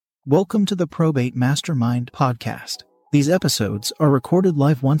Welcome to the Probate Mastermind podcast. These episodes are recorded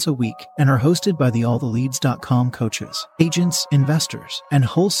live once a week and are hosted by the alltheleads.com coaches. Agents, investors, and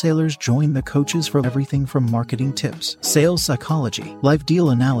wholesalers join the coaches for everything from marketing tips, sales psychology, live deal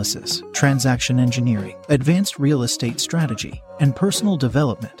analysis, transaction engineering, advanced real estate strategy, and personal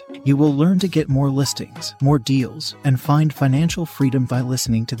development. You will learn to get more listings, more deals, and find financial freedom by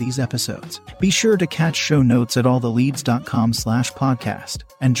listening to these episodes. Be sure to catch show notes at alltheleads.com/podcast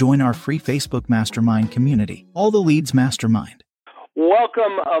and join our free Facebook mastermind community, All the Leads Mastermind.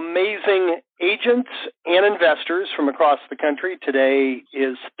 Welcome, amazing agents and investors from across the country. Today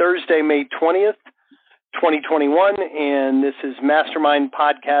is Thursday, May 20th, 2021, and this is Mastermind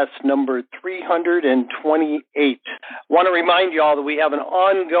Podcast number 328. I want to remind you all that we have an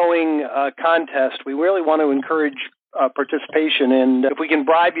ongoing contest. We really want to encourage participation, and if we can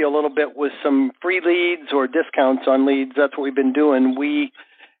bribe you a little bit with some free leads or discounts on leads, that's what we've been doing. We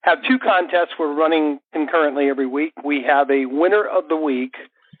have two contests we're running concurrently every week. We have a winner of the week,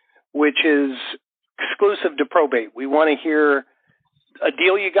 which is exclusive to probate. We want to hear a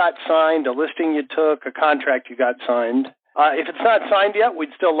deal you got signed, a listing you took, a contract you got signed. If it's not signed yet,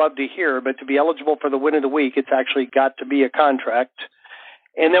 we'd still love to hear, but to be eligible for the win of the week, it's actually got to be a contract.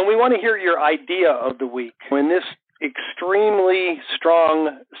 And then we want to hear your idea of the week. In this extremely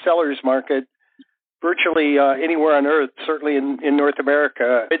strong seller's market, virtually anywhere on earth, certainly in North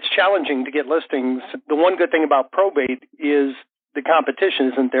America, it's challenging to get listings. The one good thing about probate is the competition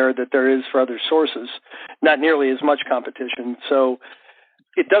isn't there that there is for other sources, not nearly as much competition. So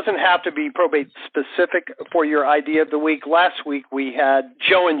it doesn't have to be probate specific for your idea of the week. Last week, we had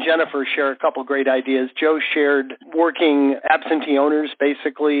Joe and Jennifer share a couple great ideas. Joe shared working absentee owners,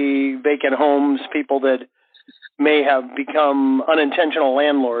 basically vacant homes, people that may have become unintentional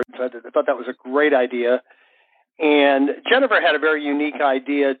landlords. I thought that was a great idea. And Jennifer had a very unique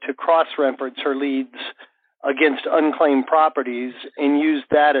idea to cross-reference her leads against unclaimed properties and use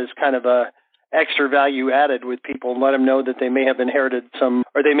that as kind of a extra value added with people and let them know that they may have inherited some,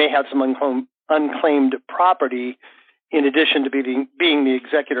 or they may have some unclaimed property in addition to being the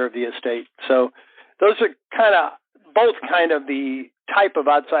executor of the estate. So those are both the type of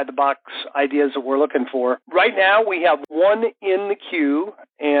outside-the-box ideas that we're looking for. Right now, we have one in the queue,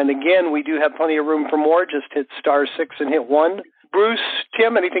 and again, we do have plenty of room for more. Just hit *6 and hit 1. Bruce,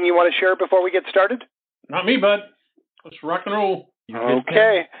 Tim, anything you want to share before we get started? Not me, bud. Let's rock and roll.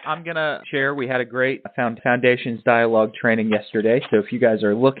 Okay. I'm going to share. We had a great Foundations Dialogue training yesterday. So if you guys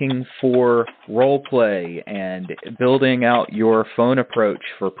are looking for role play and building out your phone approach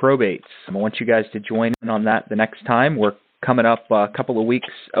for probates, I want you guys to join in on that the next time. We're coming up a couple of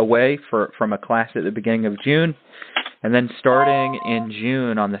weeks away from a class at the beginning of June. And then starting in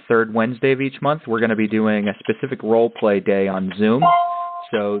June on the third Wednesday of each month, we're going to be doing a specific role play day on Zoom.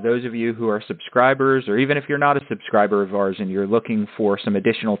 So those of you who are subscribers, or even if you're not a subscriber of ours and you're looking for some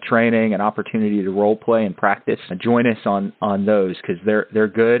additional training and opportunity to role play and practice, join us on those because they're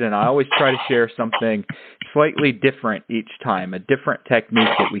good. And I always try to share something slightly different each time, a different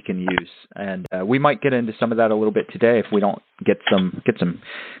technique that we can use. And we might get into some of that a little bit today if we don't get some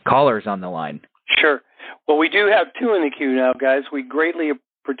callers on the line. Sure. Well, we do have two in the queue now, guys. We greatly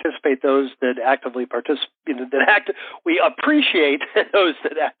participate those that actively participate. We appreciate those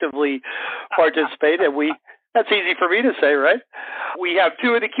that actively participate, and that's easy for me to say, right? We have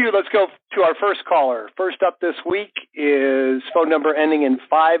two in the queue. Let's go to our first caller. First up this week is phone number ending in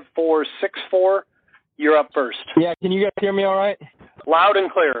 5464. You're up first. Yeah, can you guys hear me all right? Loud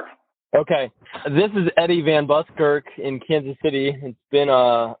and clear. Okay. This is Eddie Van Buskirk in Kansas City. It's been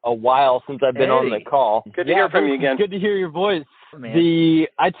a while since I've been on the call. Good to hear from you again. Good to hear your voice. I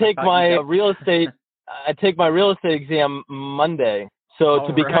take my real estate exam Monday, so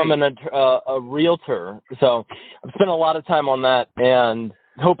to become a realtor. So I've spent a lot of time on that and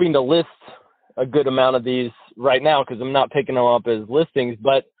hoping to list a good amount of these right now because I'm not picking them up as listings.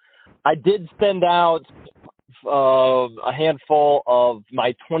 But I did send out a handful of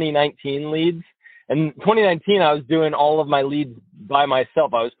my 2019 leads. And 2019, I was doing all of my leads by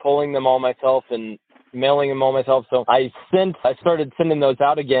myself. I was pulling them all myself and mailing them all myself. So I started sending those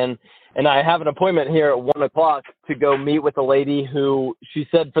out again, and I have an appointment here at 1:00 to go meet with a lady who she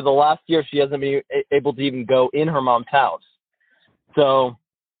said for the last year she hasn't been able to even go in her mom's house. So,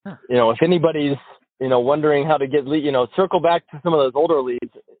 if anybody's, wondering how to get circle back to some of those older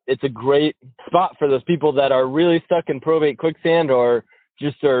leads, it's a great spot for those people that are really stuck in probate quicksand or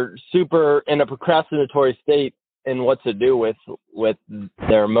just are super in a procrastinatory state in what to do with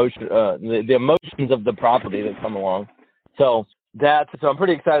their emotion, the emotions of the property that come along. So I'm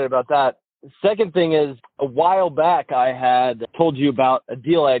pretty excited about that. second thing is, a while back I had told you about a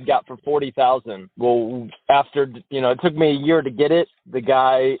deal I had got for $40,000. Well, after, it took me a year to get it. The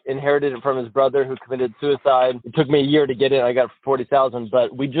guy inherited it from his brother who committed suicide. It took me a year to get it. I got it for $40,000,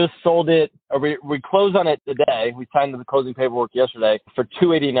 but we just sold it. Or we closed on it today. We signed the closing paperwork yesterday for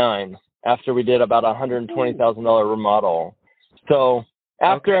 $289 after we did about a $120,000 remodel. So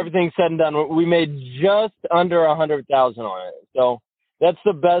after everything's said and done, we made just under $100,000 on it. So that's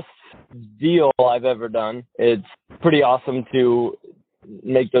the best deal I've ever done. It's pretty awesome to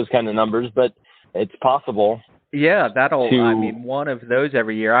make those kind of numbers, but it's possible. Yeah, one of those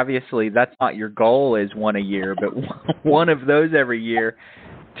every year. Obviously, that's not your goal is one a year, but one of those every year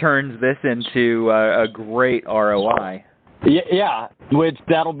turns this into a great ROI. Yeah, which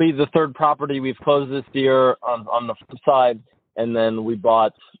that'll be the third property we've closed this year on the flip side. And then we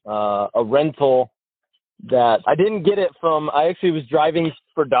bought a rental that I didn't get it from. I actually was driving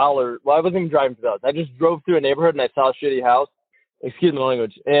for dollars. Well, I wasn't even driving for dollars. I just drove through a neighborhood and I saw a shitty house. Excuse my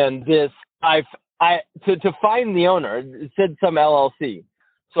language. And to find the owner, it said some LLC.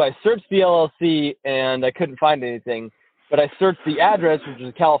 So I searched the LLC and I couldn't find anything. But I searched the address, which is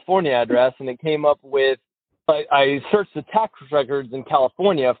a California address, and it came up with. I searched the tax records in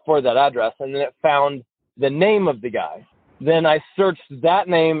California for that address, and then it found the name of the guy. Then I searched that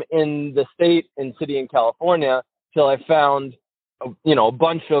name in the state and city in California till I found, a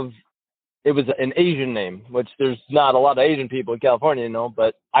bunch of, it was an Asian name, which there's not a lot of Asian people in California,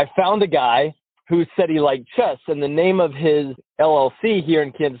 but I found a guy who said he liked chess, and the name of his LLC here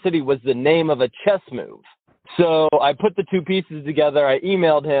in Kansas City was the name of a chess move. So I put the two pieces together. I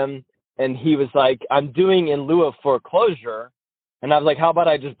emailed him, and he was like, I'm doing in lieu of foreclosure. And I was like, how about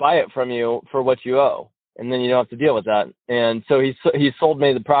I just buy it from you for what you owe? And then you don't have to deal with that. And so he sold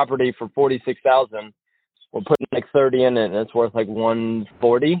me the property for $46,000. We're putting like 30 in it, and it's worth like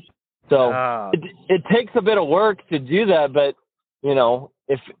 $140. So it takes a bit of work to do that, but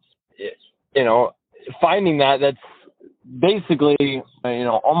finding that's basically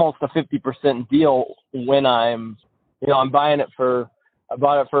almost a 50% deal when I'm buying it for. I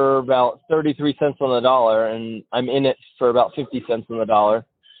bought it for about 33 cents on the dollar, and I'm in it for about 50 cents on the dollar.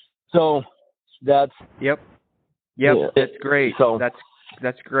 So that's Yep. That's great. So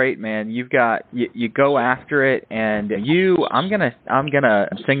that's great, man. You go after it, and I'm gonna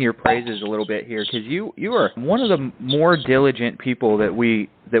sing your praises a little bit here, because you are one of the more diligent people that we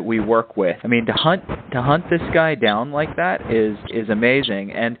work with. I mean, to hunt this guy down like that is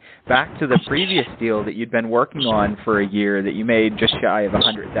amazing. And back to the previous deal that you'd been working on for a year that you made just shy of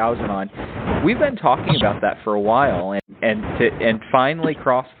 $100,000 on. We've been talking about that for a while, and finally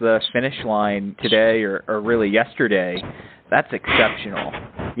cross the finish line today, or really yesterday. That's exceptional.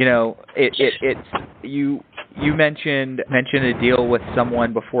 You mentioned a deal with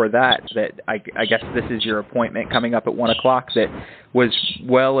someone before that I guess this is your appointment coming up at 1:00 that was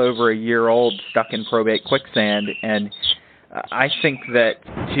well over a year old, stuck in probate quicksand. And I think that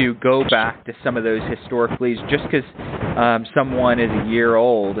to go back to some of those historic leads, just because someone is a year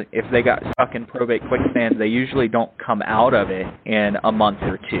old, if they got stuck in probate quicksand, they usually don't come out of it in a month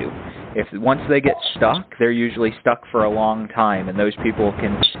or two. Once they get stuck, they're usually stuck for a long time, and those people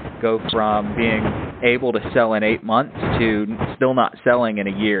can go from being able to sell in 8 months to still not selling in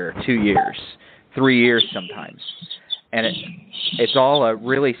a year, 2 years, 3 years sometimes. And it's all a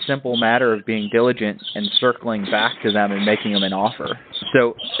really simple matter of being diligent and circling back to them and making them an offer.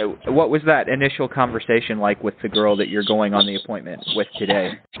 So what was that initial conversation like with the girl that you're going on the appointment with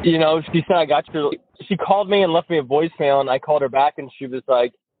today? She said, she called me and left me a voicemail, and I called her back, and she was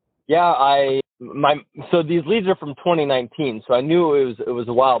like, yeah, so these leads are from 2019, so I knew it was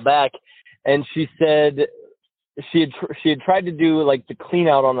a while back. And she said she had tried to do like the clean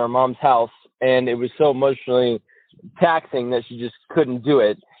out on her mom's house, and it was so emotionally taxing that she just couldn't do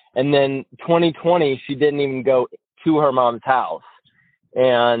it. And then 2020, she didn't even go to her mom's house.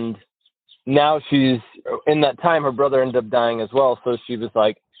 And now in that time, her brother ended up dying as well. So she was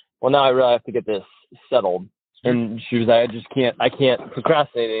like, well, now I really have to get this settled. And she was like, I can't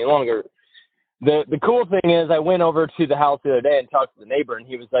procrastinate any longer. The cool thing is I went over to the house the other day and talked to the neighbor, and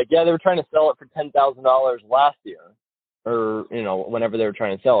he was like, yeah, they were trying to sell it for $10,000 last year, or, whenever they were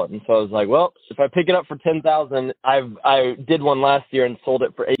trying to sell it. And so I was like, well, if I pick it up for $10,000, I did one last year and sold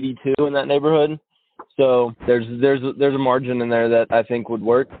it for $82 in that neighborhood. So there's a margin in there that I think would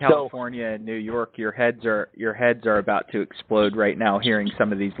work. California and New York, your heads are about to explode right now hearing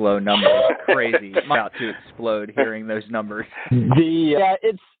some of these low numbers. Crazy, about to explode hearing those numbers.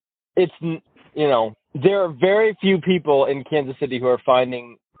 It's there are very few people in Kansas City who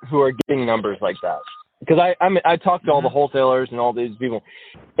are getting numbers like that. because I talk to all the wholesalers and all these people,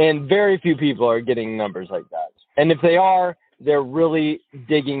 and very few people are getting numbers like that. And if they are, they're really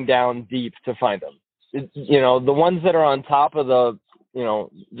digging down deep to find them. The ones that are on top of the,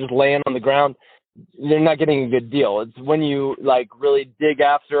 just laying on the ground, they're not getting a good deal. It's when you like really dig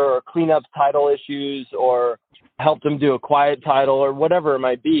after or clean up title issues or help them do a quiet title or whatever it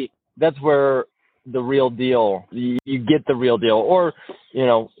might be. That's where the real deal, you get the real deal, or,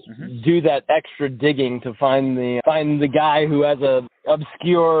 do that extra digging to find the guy who has a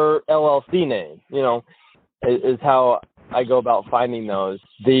obscure LLC name, is how I go about finding those.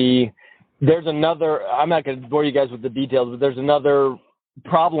 There's another, I'm not going to bore you guys with the details, but there's another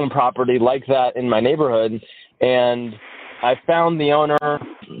problem property like that in my neighborhood, and I found the owner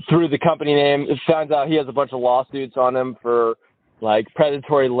through the company name. It turns out he has a bunch of lawsuits on him for like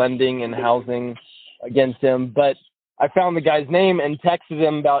predatory lending and housing against him, but I found the guy's name and texted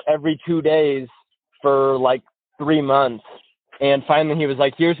him about every 2 days for like 3 months, and finally he was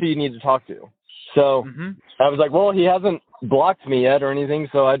like, here's who you need to talk to. So I was like, well, he hasn't blocked me yet or anything,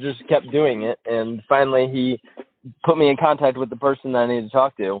 so I just kept doing it, and finally he put me in contact with the person that I need to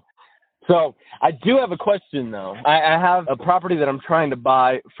talk to. So I do have a question, though. I have a property that I'm trying to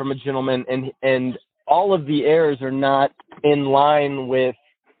buy from a gentleman, and all of the heirs are not in line with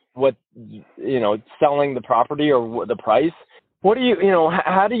what, selling the property or the price. What do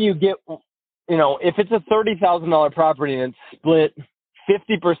how do you get, if it's a $30,000 property and it's split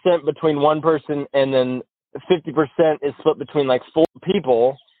 50% between one person and then 50% is split between like 4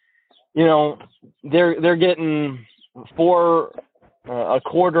 people, they're getting a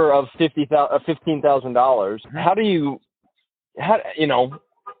quarter of $15,000. How do you,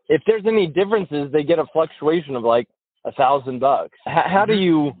 if there's any differences, they get a fluctuation of like $1,000. How do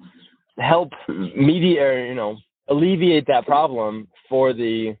you help alleviate that problem for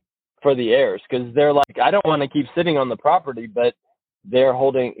the heirs? Because they're like, I don't want to keep sitting on the property, but they're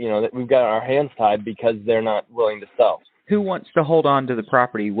holding, we've got our hands tied because they're not willing to sell. Who wants to hold on to the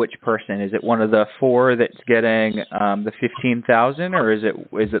property? Which person? Is it one of the 4 that's getting the $15,000, or is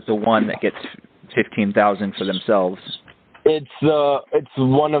it the one that gets $15,000 for themselves? It's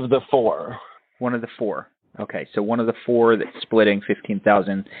one of the 4. One of the 4. Okay, so one of the 4 that's splitting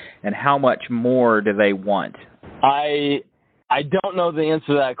 $15,000. And how much more do they want? I don't know the answer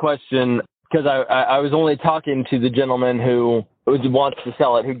to that question because I was only talking to the gentleman who wants to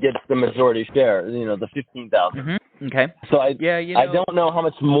sell it, who gets the majority share, the $15,000. Okay. So I don't know how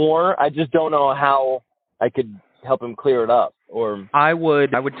much more. I just don't know how I could help him clear it up. Or I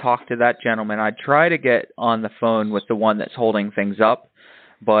would talk to that gentleman. I'd try to get on the phone with the one that's holding things up,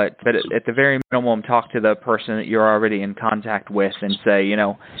 but at the very minimum, talk to the person that you're already in contact with and say,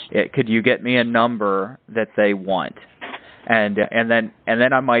 could you get me a number that they want? And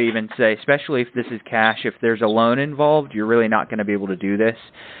then I might even say, especially if this is cash, if there's a loan involved, you're really not going to be able to do this.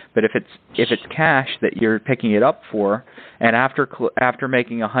 But if it's cash that you're picking it up for, and after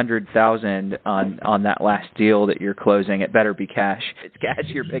making $100,000 on that last deal that you're closing, it better be cash. It's cash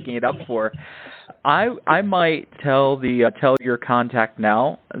you're picking it up for. I might tell your contact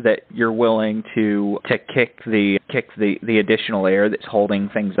now that you're willing to kick the additional heir that's holding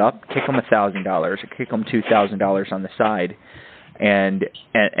things up, kick them $1,000 or kick them $2,000 on the side, and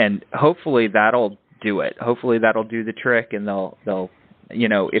hopefully that'll do it. Hopefully that'll do the trick, and they'll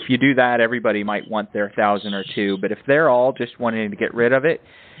if you do that, everybody might want their $1,000 or $2,000, but if they're all just wanting to get rid of it,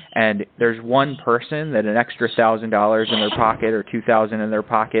 and there's one person that an extra $1,000 in their pocket or $2,000 in their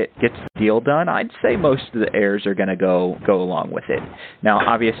pocket gets the deal done, I'd say most of the heirs are going to go along with it. Now,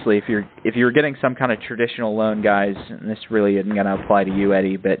 obviously, if you're getting some kind of traditional loan, guys, and this really isn't going to apply to you,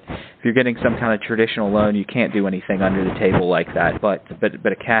 Eddie, but if you're getting some kind of traditional loan, you can't do anything under the table like that. But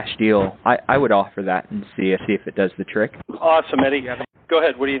a cash deal, I would offer that and see if it does the trick. Awesome, Eddie. Go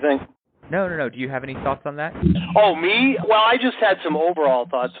ahead. What do you think? No. Do you have any thoughts on that? Oh, me? Well, I just had some overall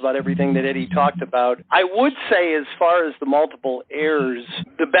thoughts about everything that Eddie talked about. I would say, as far as the multiple heirs,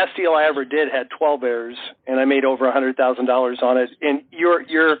 the best deal I ever did had 12 heirs, and I made over $100,000 on it. And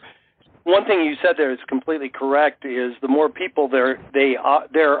your one thing you said there is completely correct, is the more people there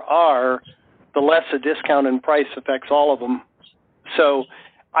are, the less a discount in price affects all of them. So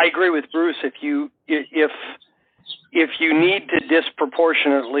I agree with Bruce. If you need to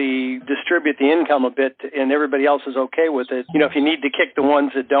disproportionately distribute the income a bit and everybody else is okay with it, if you need to kick the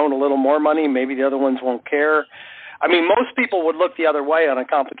ones that don't a little more money, maybe the other ones won't care. I mean, most people would look the other way on a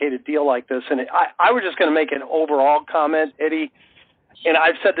complicated deal like this. And I was just going to make an overall comment, Eddie, and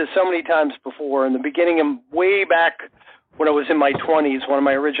I've said this so many times before. In the beginning, way back when I was in my 20s, one of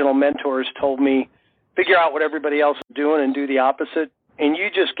my original mentors told me, figure out what everybody else is doing and do the opposite. And you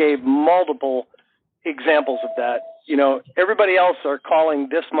just gave multiple examples of that. Everybody else are calling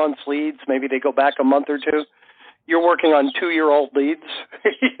this month's leads. Maybe they go back a month or two. You're working on 2-year-old leads,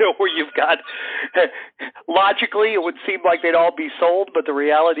 where you've got, logically, it would seem like they'd all be sold, but the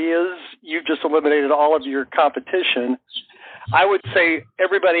reality is you've just eliminated all of your competition. I would say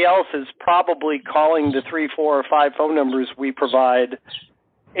everybody else is probably calling the 3, 4, or 5 phone numbers we provide,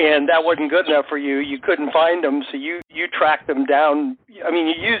 and that wasn't good enough for you. You couldn't find them, so you tracked them down. I mean,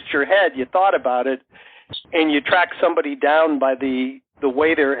 you used your head, you thought about it, and you tracked somebody down by the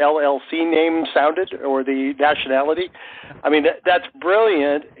way their LLC name sounded or the nationality. I mean, that's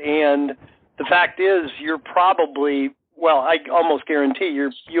brilliant. And the fact is, you're probably, I almost guarantee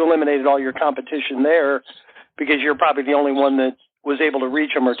you eliminated all your competition there because you're probably the only one that was able to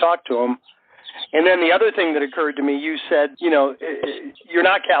reach them or talk to them. And then the other thing that occurred to me, you said, you're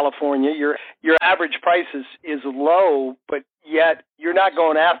not California. Your average price is low, but yet you're not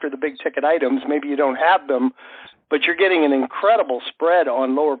going after the big ticket items. Maybe you don't have them, but you're getting an incredible spread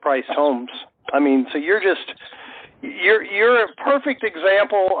on lower priced homes. I mean, so you're a perfect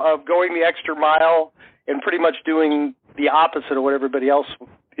example of going the extra mile and pretty much doing the opposite of what everybody else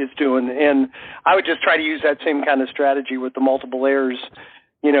is doing. And I would just try to use that same kind of strategy with the multiple heirs.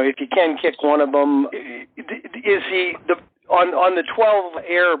 If you can kick one of them, is on the 12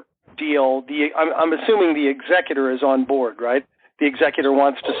 heir deal? I'm assuming the executor is on board, right? The executor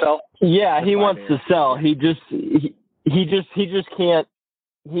wants to sell. Yeah, he wants to sell. He just can't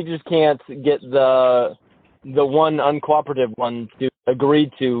get the one uncooperative one to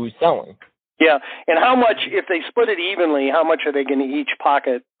agree to selling. Yeah, and how much, if they split it evenly, how much are they going to each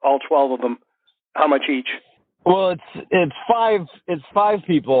pocket, all 12 of them? How much each? Well, it's 5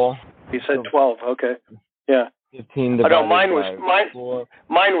 people. You said 12. Okay. Yeah. 15 divided mine was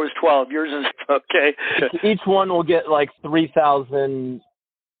 12. Yours is okay. Each one will get like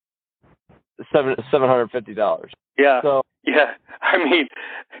 $3,750. Yeah. So yeah, I mean,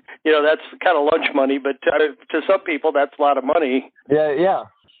 that's kind of lunch money, but to some people that's a lot of money. Yeah.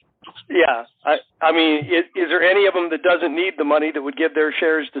 Yeah. I mean, is there any of them that doesn't need the money that would give their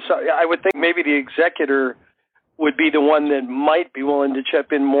shares to? I would think maybe the executor would be the one that might be willing to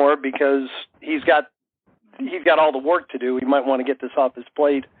chip in more because he's got all the work to do. He might want to get this off his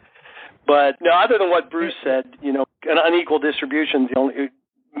plate. But no, other than what Bruce said, an unequal distribution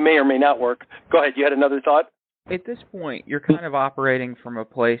may or may not work. Go ahead. You had another thought? At this point, you're kind of operating from a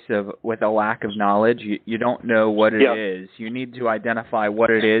place with a lack of knowledge. You don't know what it is. You need to identify what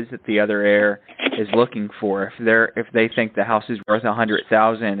it is that the other heir is looking for. If they think the house is worth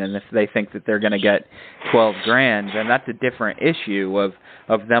 $100,000, and if they think that they're going to get $12,000, then that's a different issue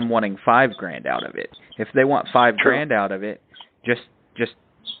of them wanting $5,000 out of it. If they want $5,000 out of it, just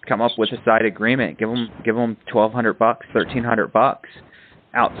come up with a side agreement. Give them $1,200, $1,300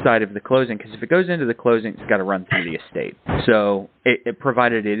 outside of the closing, because if it goes into the closing, it's got to run through the estate. So it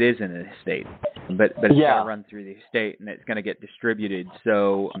provided it is an estate, but it's got to run through the estate, and it's going to get distributed.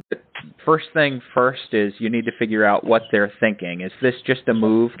 So first thing first is you need to figure out what they're thinking. Is this just a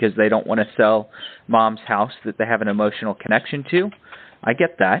move because they don't want to sell mom's house that they have an emotional connection to? I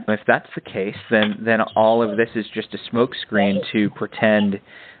get that. If that's the case, then all of this is just a smokescreen to pretend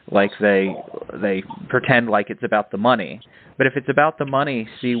like they pretend like it's about the money. But if it's about the money,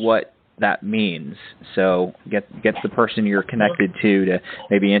 see what that means. So get the person you're connected to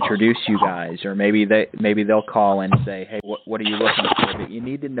maybe introduce you guys, or maybe they'll call and say, hey, what are you looking for? But you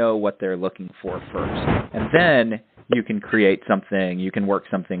need to know what they're looking for first, and then you can create something. You can work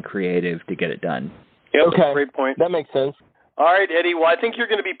something creative to get it done. Yep, okay, great point. That makes sense. All right, Eddie. Well, I think you're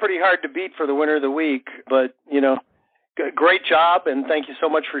going to be pretty hard to beat for the winner of the week, but great job, and thank you so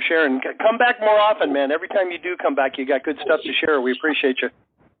much for sharing. Come back more often, man. Every time you do come back, you got good stuff to share. We appreciate you.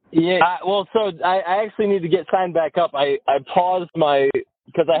 Yeah, so I actually need to get signed back up. I paused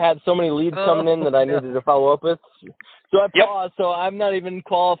because I had so many leads coming in that I needed to follow up with. So I paused, so I'm not even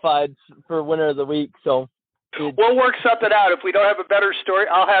qualified for winner of the week. So we'll work something out. If we don't have a better story,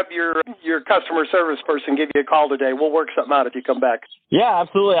 I'll have your customer service person give you a call today. We'll work something out if you come back. Yeah,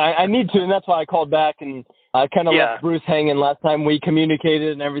 absolutely. I need to, and that's why I called back, and I kind of left Bruce hanging last time we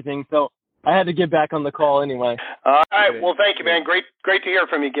communicated and everything. So I had to get back on the call anyway. All right. Well, thank you, man. Great to hear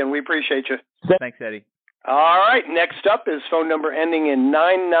from you again. We appreciate you. Thanks, Eddie. All right. Next up is phone number ending in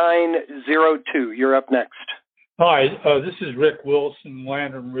 9902. You're up next. Hi, this is Rick Wilson,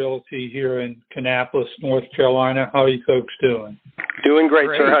 Lantern Realty here in Kannapolis, North Carolina. How are you folks doing? Doing great,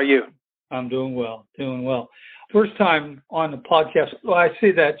 sir. How are you? I'm doing well. First time on the podcast. Well, I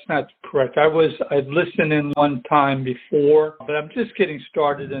say that's not correct. I'd listened in one time before, but I'm just getting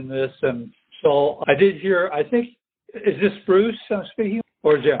started in this, and so I did hear. I think is this Bruce I'm speaking?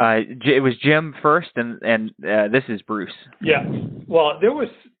 Or Jim? It was Jim first, and this is Bruce. Yeah. Well, there was,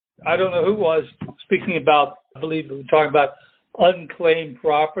 I don't know who was speaking about, I believe we were talking about unclaimed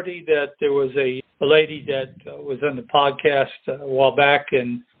property, that there was a lady that was on the podcast a while back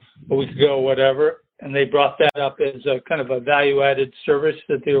and a week ago or whatever, and they brought that up as a kind of a value-added service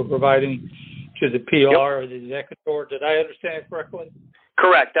that they were providing to the PR or the executor. Did I understand it correctly?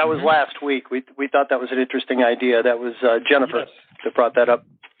 Correct. That was last week. We thought that was an interesting idea. That was Jennifer that brought that up.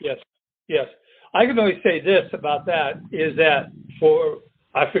 Yes. I can only say this about that, is that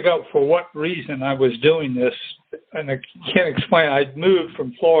I forgot for what reason I was doing this, and I can't explain. I moved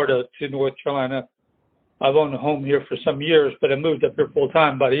from Florida to North Carolina. I've owned a home here for some years, but I moved up here full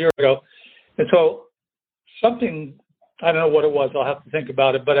time about a year ago. And so something, I don't know what it was, I'll have to think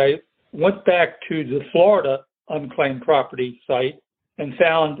about it, but I went back to the Florida unclaimed property site and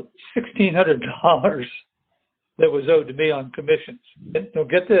found $1,600 that was owed to me on commissions. And now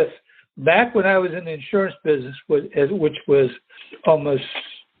get this, back when I was in the insurance business, which was almost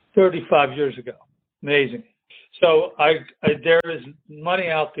 35 years ago. Amazing. So there is money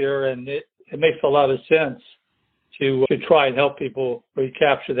out there, and it makes a lot of sense to try and help people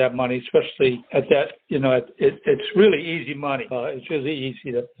recapture that money, especially at that, it's really easy money. It's really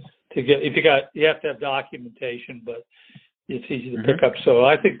easy to get. You have to have documentation, but it's easy to pick up. So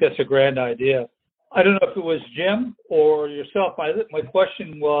I think that's a grand idea. I don't know if it was Jim or yourself. My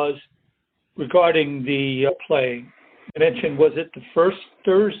question was regarding the play. You mentioned, was it the first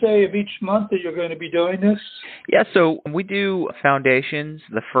Thursday of each month that you're going to be doing this? Yeah, so we do foundations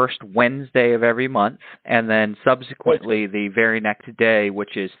the first Wednesday of every month, and then subsequently the very next day,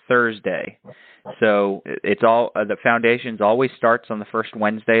 which is Thursday. So it's all the foundations always starts on the first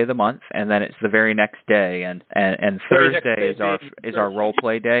Wednesday of the month, and then it's the very next day, and Thursday is our role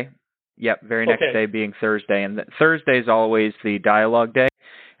play day. Yep, very next day being Thursday, and Thursday is always the dialogue day.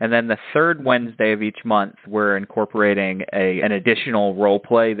 And then the third Wednesday of each month, we're incorporating an additional role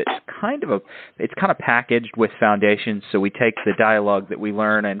play that's kind of packaged with foundations. So we take the dialogue that we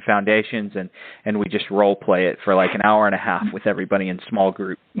learn in foundations and we just role play it for like an hour and a half with everybody in small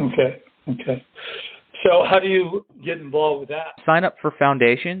group. Okay. So how do you get involved with that? Sign up for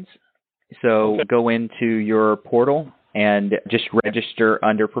foundations. So go into your portal and just register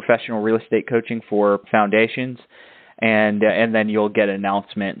under professional real estate coaching for foundations. And then you'll get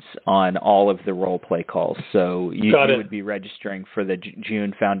announcements on all of the role play calls. So you would be registering for the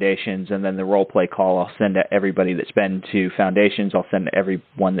June foundations, and then the role play call I'll send to everybody that's been to foundations. I'll send to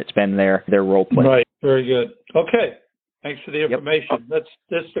everyone that's been there their role play. Right. Very good. Okay. Thanks for the information. That's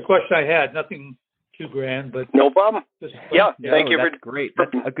the question I had. Nothing too grand, but no problem. Thank you. That's great.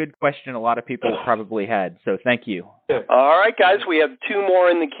 That's a good question. A lot of people probably had. So thank you. All right, guys. We have two more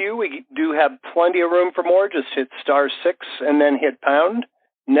in the queue. We do have plenty of room for more. Just hit *6 and then hit pound.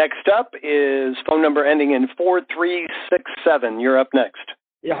 Next up is phone number ending in 4367. You're up next.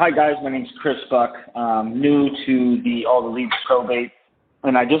 Yeah. Hi, guys. My name's Chris Buck. New to the All the Leads probate.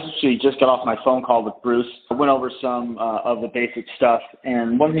 And I just got off my phone call with Bruce. I went over some of the basic stuff,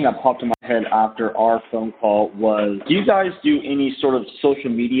 and one thing that popped in my head after our phone call was, do you guys do any sort of social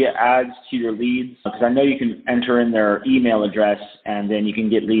media ads to your leads? Because I know you can enter in their email address, and then you can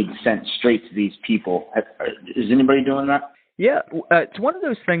get leads sent straight to these people. Is anybody doing that? Yeah, it's one of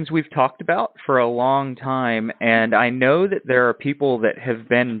those things we've talked about for a long time, and I know that there are people that have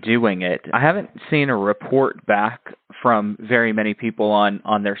been doing it. I haven't seen a report back from very many people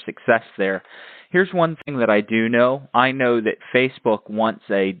on their success there. Here's one thing that I do know. I know that Facebook wants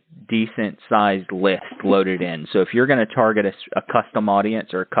a decent-sized list loaded in. So if you're going to target a custom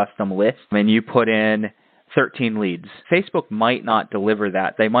audience or a custom list, and you put in 13 leads, Facebook might not deliver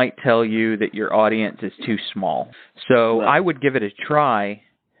that. They might tell you that your audience is too small. So I would give it a try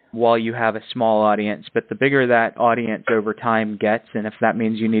while you have a small audience, but the bigger that audience over time gets, and if that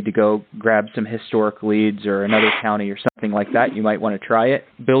means you need to go grab some historic leads or another county or something like that, you might want to try it.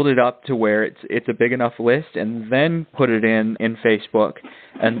 Build it up to where it's a big enough list, and then put it in Facebook,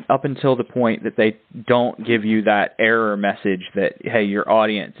 and up until the point that they don't give you that error message that, hey, your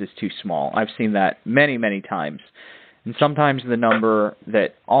audience is too small. I've seen that many, many times. And sometimes the number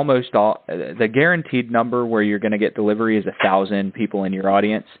that the guaranteed number where you're going to get delivery is 1,000 people in your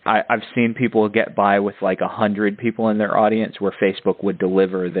audience. I've seen people get by with like 100 people in their audience where Facebook would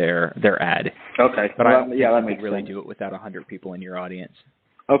deliver their ad. Okay. But that makes really sense. Do it without 100 people in your audience.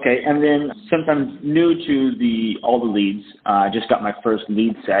 Okay. And then since I'm new to all the leads, I just got my first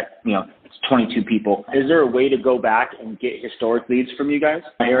lead set, it's 22 people. Is there a way to go back and get historic leads from you guys?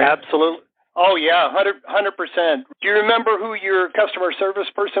 Absolutely. Oh yeah, 100%. Do you remember who your customer service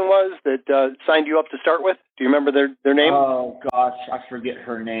person was that signed you up to start with? Do you remember their name? Oh gosh, I forget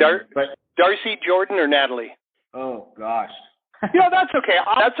her name. Darcy, Jordan, or Natalie? Oh gosh. That's okay.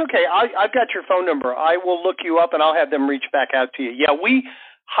 That's okay. I've got your phone number. I will look you up and I'll have them reach back out to you. Yeah, we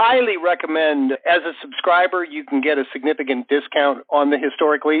highly recommend, as a subscriber, you can get a significant discount on the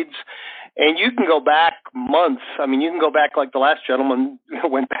historic leads. And you can go back months. I mean, you can go back like the last gentleman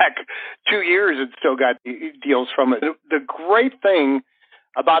went back 2 years and still got deals from it. The great thing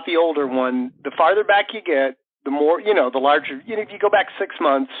about the older one, the farther back you get, the more, the larger, if you go back 6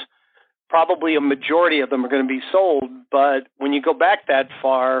 months, probably a majority of them are going to be sold. But when you go back that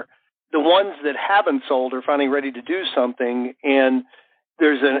far, the ones that haven't sold are finally ready to do something. And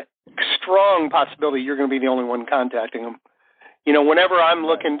there's a strong possibility you're going to be the only one contacting them. Whenever I'm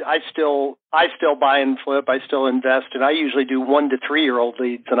looking, I still buy and flip. I still invest, and I usually do 1 to 3 year old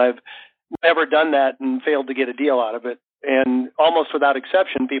leads, and I've never done that and failed to get a deal out of it. And almost without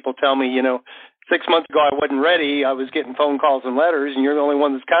exception, people tell me, 6 months ago I wasn't ready. I was getting phone calls and letters, and you're the only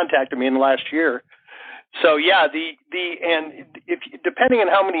one that's contacted me in the last year. So yeah, and if depending on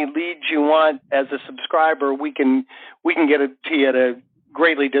how many leads you want as a subscriber, we can get it to you at a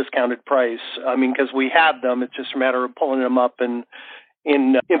greatly discounted price. I mean, because we have them. It's just a matter of pulling them up and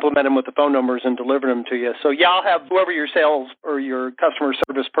implement them with the phone numbers and delivering them to you. So yeah, I'll have whoever your sales or your customer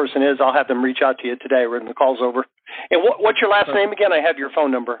service person is, I'll have them reach out to you today when the call's over. And what's your last name again? I have your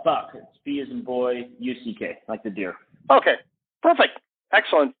phone number. Buck. It's B as in boy, U-C-K, like the deer. Okay, perfect,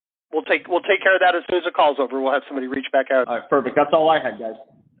 excellent. We'll take care of that as soon as the call's over. We'll have somebody reach back out. All right, perfect. That's all I had, guys.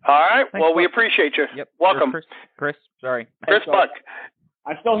 All right. Thanks, well, we Buck. appreciate you. Yep. Welcome, Chris. Sorry, Chris Buck.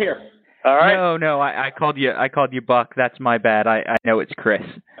 I'm still here. All right. No, I called you Buck. That's my bad. I know it's Chris.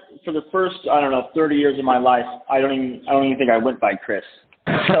 For the first, 30 years of my life, I don't even think I went by Chris.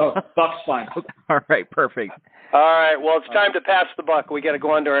 So Buck's fine. All right, perfect. All right. Well, it's time to pass the buck. We got to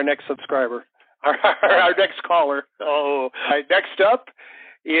go on to our next subscriber, our next caller. Oh, all right, next up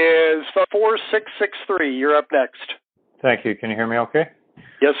is 4663. You're up next. Thank you. Can you hear me okay?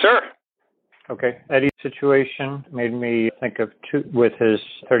 Yes, sir. Okay. Eddie's situation made me think of with his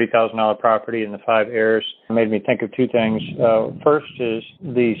 $30,000 property and the 5 heirs, made me think of 2 things. First is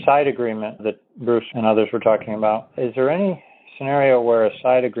the side agreement that Bruce and others were talking about. Is there any scenario where a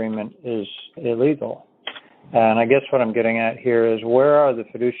side agreement is illegal? And I guess what I'm getting at here is, where are the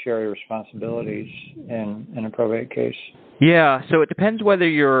fiduciary responsibilities in a probate case? Yeah, so it depends whether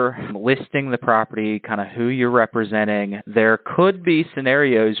you're listing the property, kind of who you're representing. There could be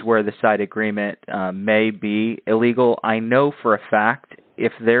scenarios where the side agreement may be illegal. I know for a fact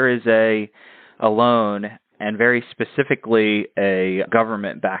if there is a loan, and very specifically a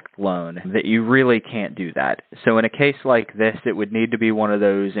government-backed loan, that you really can't do that. So in a case like this, it would need to be one of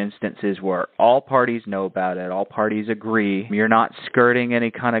those instances where all parties know about it, all parties agree. You're not skirting any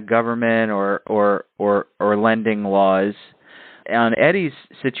kind of government or lending laws. On Eddie's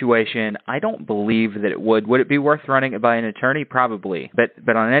situation, I don't believe that it would. Would it be worth running it by an attorney? Probably.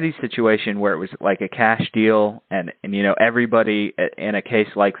 But on Eddie's situation, where it was like a cash deal, and everybody in a case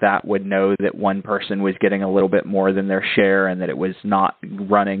like that would know that one person was getting a little bit more than their share and that it was not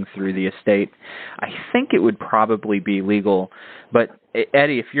running through the estate, I think it would probably be legal. But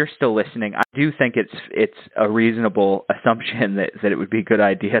Eddie, if you're still listening, I do think it's a reasonable assumption that it would be a good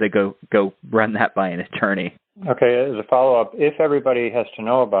idea to go run that by an attorney. Okay, as a follow-up, if everybody has to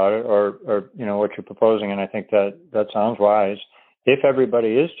know about it, or what you're proposing, and I think that sounds wise, if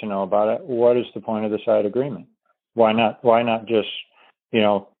everybody is to know about it, what is the point of the side agreement? Why not just,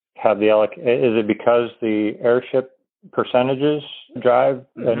 have the is it because the heirship percentages drive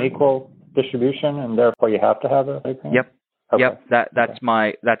an equal distribution, and therefore you have to have an agreement? Yep. Okay. Yep. That's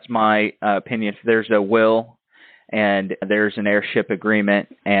my opinion. If there's a will and there's an heirship agreement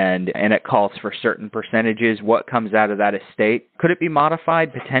and it calls for certain percentages, what comes out of that estate, could it be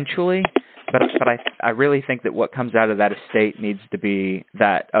modified? Potentially. But I really think that what comes out of that estate needs to be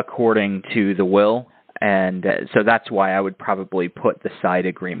that according to the will. And so that's why I would probably put the side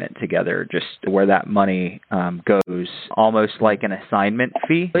agreement together, just where that money goes almost like an assignment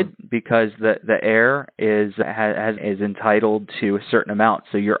fee, because the heir is entitled to a certain amount.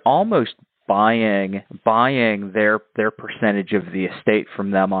 So you're almost buying their percentage of the estate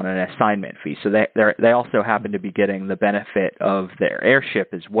from them on an assignment fee. So they also happen to be getting the benefit of their heirship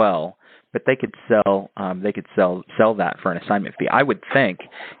as well. But they could sell that for an assignment fee. I would think,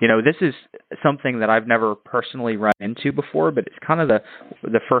 this is something that I've never personally run into before, but it's kind of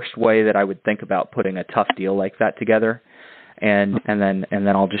the first way that I would think about putting a tough deal like that together. and then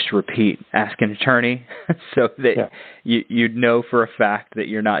I'll just repeat, ask an attorney so that you'd know for a fact that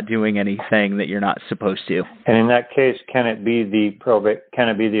you're not doing anything that you're not supposed to. And in that case, can it be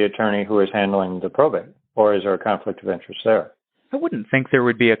the attorney who is handling the probate, or is there a conflict of interest there? I wouldn't think there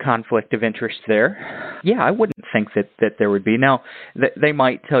would be a conflict of interest there. Yeah, I wouldn't think that there would be. Now, they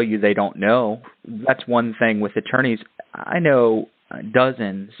might tell you they don't know. That's one thing with attorneys. I know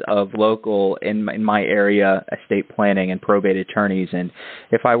dozens of local, in my area, estate planning and probate attorneys, and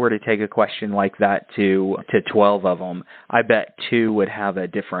if I were to take a question like that to 12 of them, I bet 2 would have a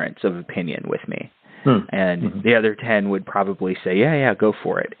difference of opinion with me. And the other 10 would probably say, yeah, go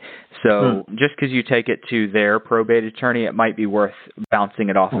for it. So just because you take it to their probate attorney, it might be worth bouncing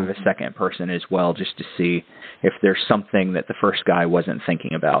it off of a second person as well, just to see if there's something that the first guy wasn't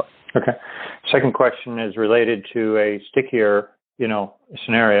thinking about. Okay. Second question is related to a stickier,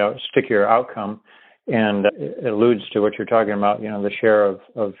 scenario, stickier outcome, and it alludes to what you're talking about, the share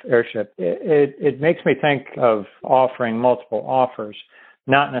of heirship. It makes me think of offering multiple offers,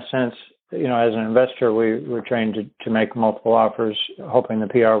 not in a sense, as an investor, we're trained to make multiple offers, hoping the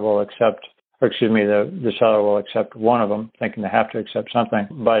PR will accept, the seller will accept one of them, thinking they have to accept something.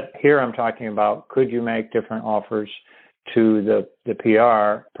 But here I'm talking about, could you make different offers to the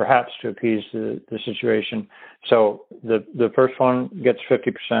PR, perhaps to appease the situation? So the first one gets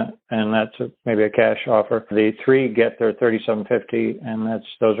 50%, and that's maybe a cash offer. The 3 get their $37.50, and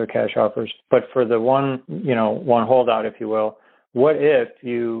those are cash offers. But for the one holdout, if you will, what if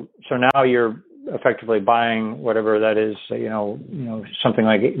so now you're effectively buying whatever that is, something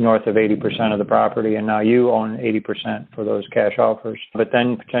like north of 80% of the property, and now you own 80% for those cash offers. But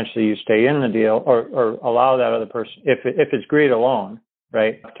then potentially you stay in the deal or allow that other person, if it's greed alone,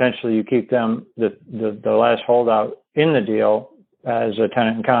 right? Potentially you keep them, the last holdout in the deal as a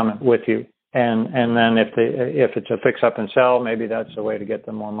tenant in common with you. And then if it's a fix up and sell, maybe that's a way to get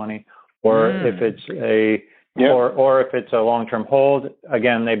them more money. Or if it's or if it's a long-term hold,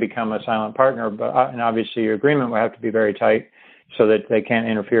 again, they become a silent partner. And obviously, your agreement will have to be very tight so that they can't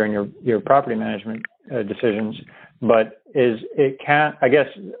interfere in your property management decisions. But I guess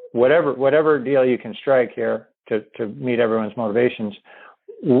whatever deal you can strike here to meet everyone's motivations,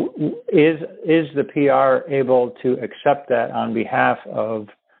 is the PR able to accept that on behalf of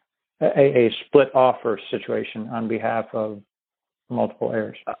a split offer situation on behalf of multiple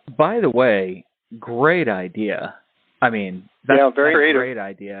heirs? By the way, great idea. I mean, that's very creative. Great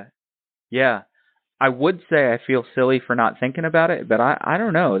idea. Yeah. I would say I feel silly for not thinking about it, but I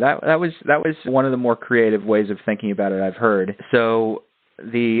don't know. That was one of the more creative ways of thinking about it I've heard. So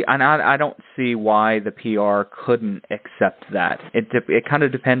I don't see why the PR couldn't accept that. It kind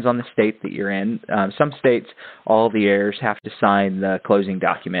of depends on the state that you're in. Some states, all the heirs have to sign the closing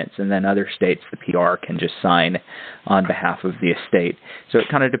documents, and then other states, the PR can just sign on behalf of the estate. So it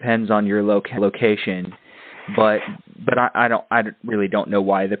kind of depends on your location. But I really don't know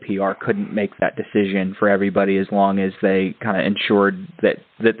why the PR couldn't make that decision for everybody, as long as they kind of ensured that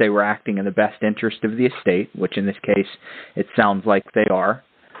they were acting in the best interest of the estate, which in this case it sounds like they are,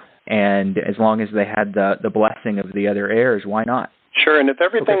 and as long as they had the blessing of the other heirs, why not? Sure, and if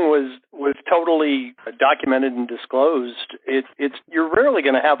everything was totally documented and disclosed, you're rarely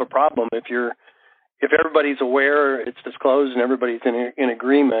going to have a problem if everybody's aware, it's disclosed, and everybody's in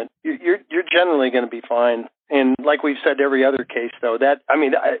agreement. You're generally going to be fine. And like we've said, every other case, though,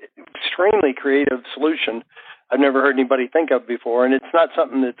 extremely creative solution I've never heard anybody think of before, and it's not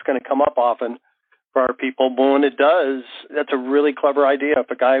something that's going to come up often for our people. But when it does, that's a really clever idea. If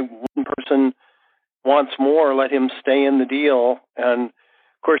one person wants more, let him stay in the deal. And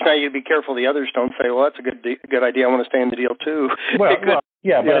of course, now you'd be careful the others don't say, "Well, that's a good idea. I want to stay in the deal too." But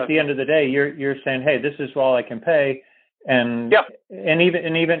at the end of the day, you're saying, "Hey, this is all I can pay," and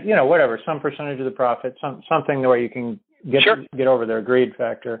even whatever, some percentage of the profit, something where you can get over their greed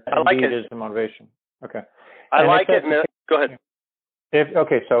factor. I like it. Is the motivation. Okay. I like it. Go ahead.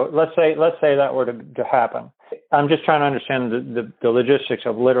 So let's say that were to happen. I'm just trying to understand the logistics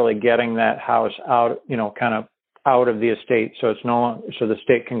of literally getting that house out, kind of out of the estate, so the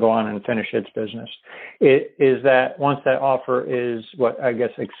state can go on and finish its business. Is that once that offer is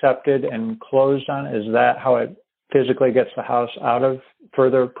accepted and closed on, is that how it physically gets the house out of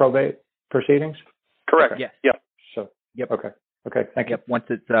further probate proceedings? Correct. Okay. Yeah. Yep. So. Yep. Okay. Thank you. Yep. Once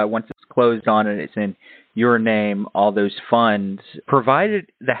it's closed on and it's in your name, all those funds,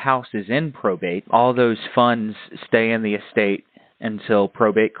 provided the house is in probate, all those funds stay in the estate until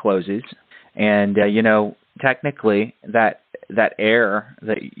probate closes, and technically that heir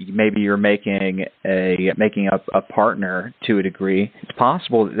that maybe you're making a partner to a degree, it's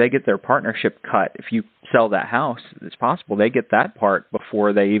possible that they get their partnership cut if you sell that house, it's possible they get that part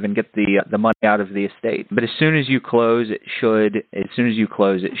before they even get the money out of the estate. But as soon as you close, it should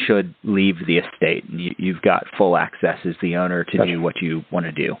leave the estate, and you've got full access as the owner to do what you want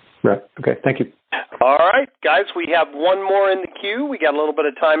to do. Right. Okay. Thank you. All right, guys, we have one more in the queue. We got a little bit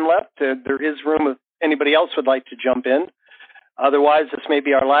of time left. There is room if anybody else would like to jump in. Otherwise, this may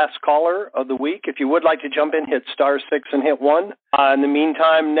be our last caller of the week. If you would like to jump in, hit *6 and hit 1. In the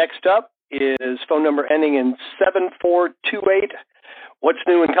meantime, next up is phone number ending in 7428. What's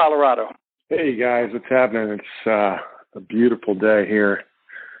new in Colorado? Hey, guys, what's happening? It's a beautiful day here,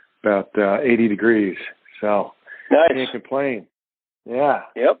 about 80 degrees, so nice. Can't complain. Yeah.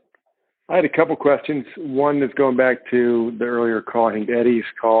 Yep. I had a couple questions. One is going back to the earlier call, I think Eddie's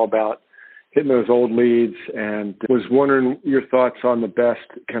call about hitting those old leads, and was wondering your thoughts on the best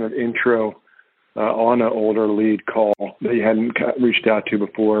kind of intro on an older lead call that you hadn't reached out to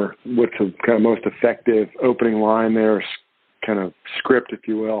before. What's the kind of most effective opening line there, kind of script, if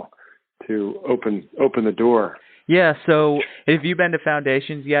you will, to open the door? Yeah, so have you been to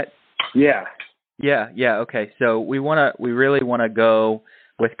Foundations yet? Yeah. Okay. So we really want to go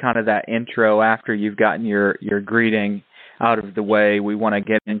with kind of that intro after you've gotten your greeting out of the way. We want to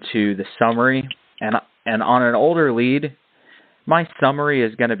get into the summary, and on an older lead, my summary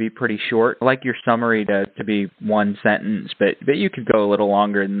is going to be pretty short. I like your summary to be one sentence, but you could go a little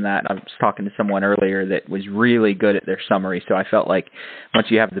longer than that. I was talking to someone earlier that was really good at their summary, so I felt like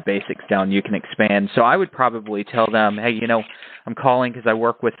once you have the basics down, you can expand. So I would probably tell them, hey, I'm calling because I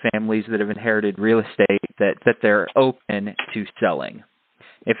work with families that have inherited real estate that they're open to selling.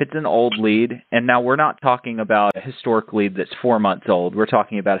 If it's an old lead, and now we're not talking about a historic lead that's 4 months old, we're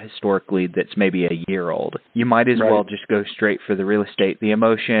talking about a historic lead that's maybe a year old. You might as well just go straight for the real estate. The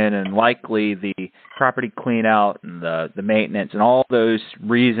emotion and likely the property clean out and the maintenance and all those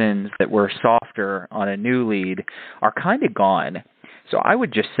reasons that were softer on a new lead are kind of gone. So I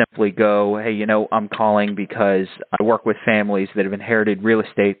would just simply go, hey, I'm calling because I work with families that have inherited real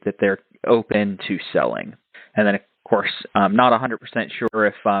estate that they're open to selling. And then, of course, I'm not 100% sure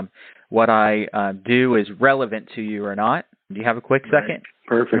if what I do is relevant to you or not. Do you have a quick second?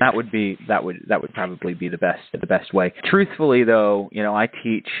 Perfect. And that would probably be the best way. Truthfully, though, I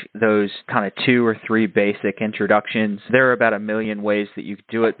teach those kind of 2 or 3 basic introductions. There are about 1 million ways that you could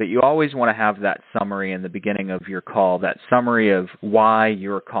do it, but you always want to have that summary in the beginning of your call, that summary of why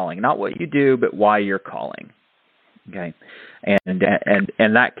you're calling, not what you do, but why you're calling. Okay, and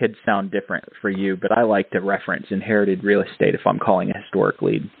that could sound different for you, but I like to reference inherited real estate if I'm calling a historic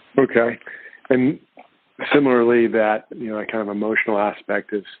lead. Okay, and similarly, that kind of emotional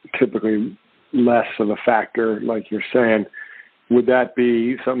aspect is typically less of a factor, like you're saying. Would that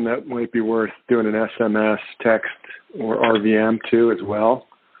be something that might be worth doing an SMS, text, or RVM too as well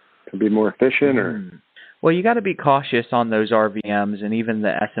to be more efficient, or? Well, you got to be cautious on those RVMs and even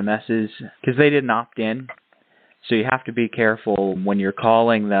the SMSs because they didn't opt in. So you have to be careful when you're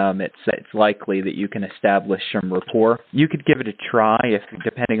calling them. It's likely that you can establish some rapport. You could give it a try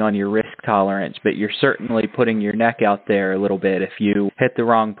depending on your risk tolerance, but you're certainly putting your neck out there a little bit. If you hit the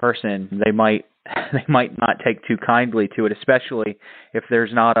wrong person, they might not take too kindly to it, especially if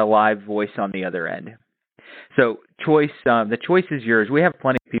there's not a live voice on the other end. So the choice is yours. We have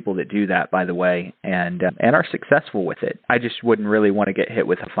plenty of people that do that, by the way, and are successful with it. I just wouldn't really want to get hit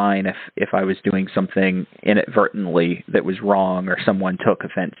with a fine if I was doing something inadvertently that was wrong or someone took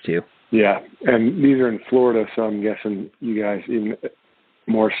offense to. Yeah, and these are in Florida, so I'm guessing you guys even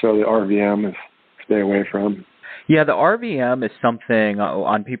more so the RVM is stay away from. Yeah, the RVM is something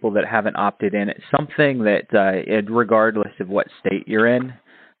on people that haven't opted in. It's something that, regardless of what state you're in,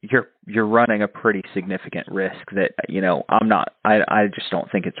 you're running a pretty significant risk that I just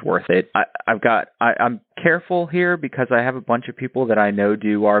don't think it's worth it. I'm careful here because I have a bunch of people that I know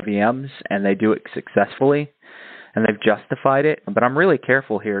do RVMs and they do it successfully and they've justified it. But I'm really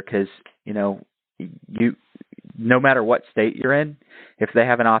careful here because you no matter what state you're in, if they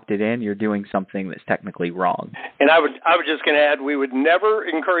haven't opted in, you're doing something that's technically wrong. And I was just going to add, we would never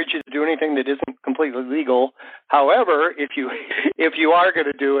encourage you to do anything that isn't completely legal. However, if you are going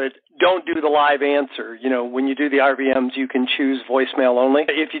to do it, don't do the live answer. When you do the RVMs, you can choose voicemail only.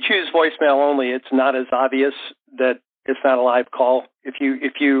 If you choose voicemail only, it's not as obvious that it's not a live call. If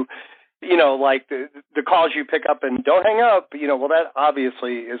you like the calls you pick up and don't hang up, well, that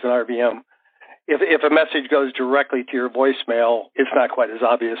obviously is an RVM. If a message goes directly to your voicemail, it's not quite as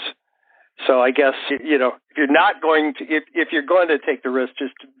obvious. So I guess, if you're not going to, if you're going to take the risk,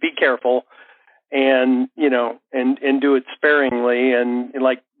 just be careful and do it sparingly. And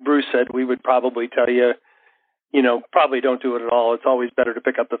like Bruce said, we would probably tell you, probably don't do it at all. It's always better to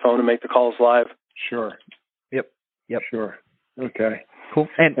pick up the phone and make the calls live. Sure. Yep. Sure. Okay. Cool.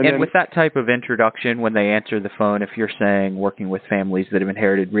 And with that type of introduction, when they answer the phone, if you're saying working with families that have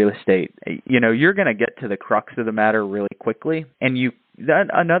inherited real estate, you're going to get to the crux of the matter really quickly. And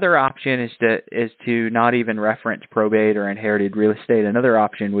another option is to not even reference probate or inherited real estate. Another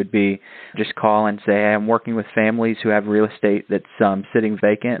option would be just call and say, hey, I'm working with families who have real estate that's sitting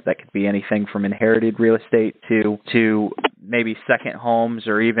vacant. That could be anything from inherited real estate to maybe second homes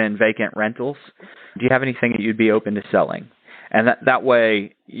or even vacant rentals. Do you have anything that you'd be open to selling? And that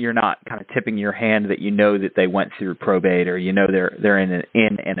way, you're not kind of tipping your hand that they went through probate or they're in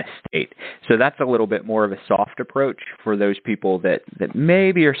an estate. So that's a little bit more of a soft approach for those people that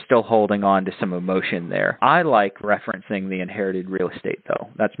maybe are still holding on to some emotion there. I like referencing the inherited real estate, though.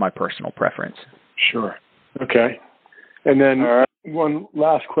 That's my personal preference. Sure. Okay. And then one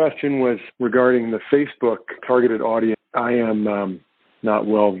last question was regarding the Facebook targeted audience. I am not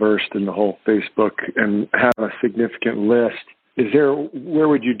well versed in the whole Facebook and have a significant list. Where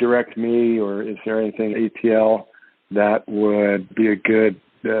would you direct me, or is there anything ATL that would be a good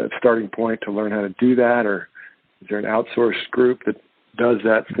starting point to learn how to do that, or is there an outsourced group that does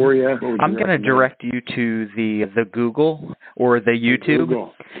that for you? I'm going to direct you to the Google or the YouTube.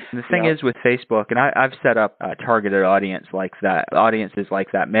 Google. And the thing is with Facebook, and I've set up a targeted audiences like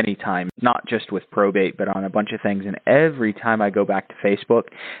that many times, not just with probate, but on a bunch of things. And every time I go back to Facebook,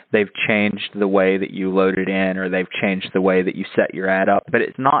 they've changed the way that you load it in, or they've changed the way that you set your ad up. But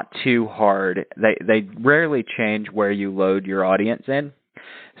it's not too hard. They rarely change where you load your audience in.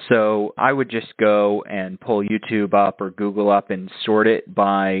 So I would just go and pull YouTube up or Google up and sort it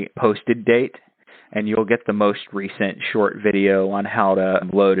by posted date, and you'll get the most recent short video on how to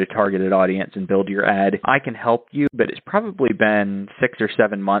load a targeted audience and build your ad. I can help you, but it's probably been 6 or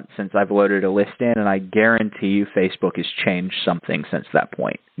 7 months since I've loaded a list in, and I guarantee you Facebook has changed something since that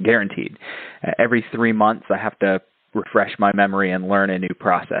point. Guaranteed. Every 3 months I have to refresh my memory and learn a new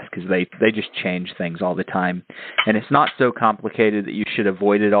process because they just change things all the time. And it's not so complicated that you should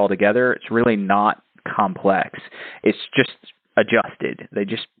avoid it altogether. It's really not complex. It's just adjusted. They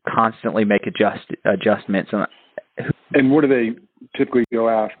just constantly make adjustments. And what do they typically go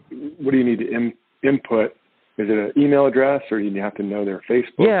after? What do you need to input? Is it an email address, or do you have to know their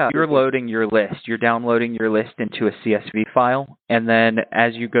Facebook? Yeah, you're loading your list. You're downloading your list into a CSV file, and then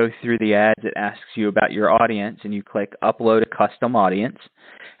as you go through the ads, it asks you about your audience, and you click Upload a Custom Audience,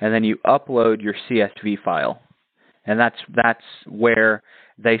 and then you upload your CSV file. And that's where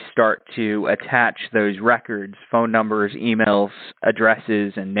they start to attach those records, phone numbers, emails,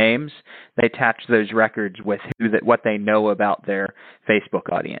 addresses, and names. They attach those records with what they know about their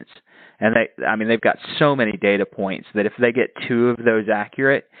Facebook audience. And they've got so many data points that if they get 2 of those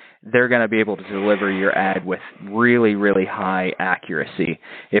accurate, they're going to be able to deliver your ad with really, really high accuracy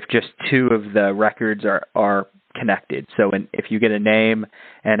if just 2 of the records are connected. So if you get a name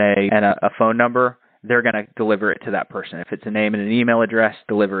and a phone number, they're going to deliver it to that person. If it's a name and an email address,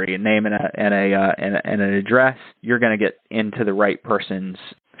 delivery, a name and an address, you're going to get into the right person's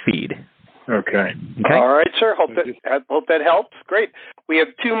feed. Okay. All right, sir. Hope that helps. Great. We have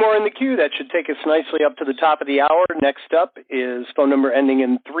 2 more in the queue. That should take us nicely up to the top of the hour. Next up is phone number ending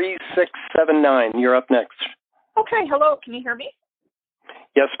in 3679. You're up next. Okay. Hello. Can you hear me?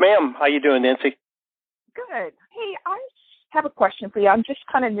 Yes, ma'am. How you doing, Nancy? Good. Hey, I have a question for you. I'm just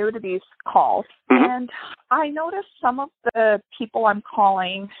kind of new to these calls, and I noticed some of the people I'm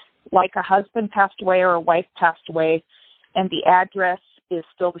calling, like a husband passed away or a wife passed away, and the address is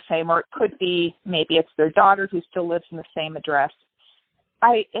still the same, or it could be maybe it's their daughter who still lives in the same address.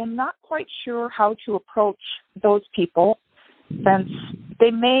 I am not quite sure how to approach those people, since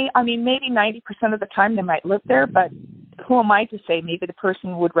they maybe 90% of the time they might live there, but who am I to say? Maybe the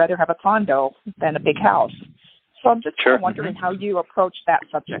person would rather have a condo than a big house. So I'm just kind of wondering how you approach that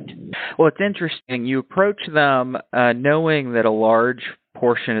subject. Well, it's interesting. You approach them knowing that a large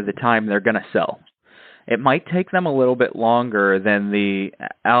portion of the time they're going to sell. It might take them a little bit longer than the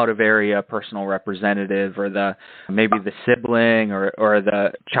out-of-area personal representative or maybe the sibling or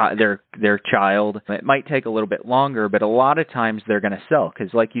their child. It might take a little bit longer, but a lot of times they're going to sell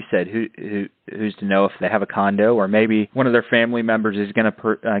because, like you said, who's to know if they have a condo, or maybe one of their family members is going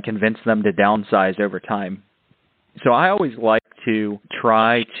to convince them to downsize over time. So I always like to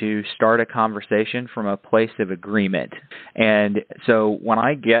try to start a conversation from a place of agreement. And so when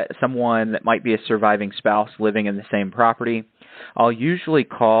I get someone that might be a surviving spouse living in the same property, I'll usually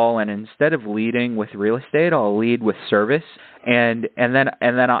call, and instead of leading with real estate, I'll lead with service. And then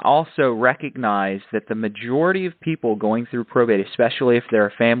I also recognize that the majority of people going through probate, especially if they're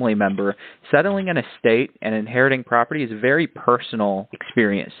a family member, settling an estate and inheriting property is a very personal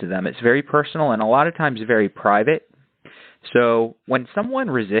experience to them. It's very personal and a lot of times very private. So when someone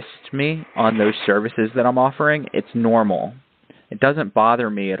resists me on those services that I'm offering, it's normal. It doesn't bother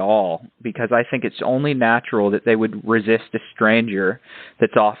me at all because I think it's only natural that they would resist a stranger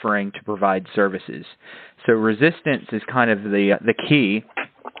that's offering to provide services. So resistance is kind of the key.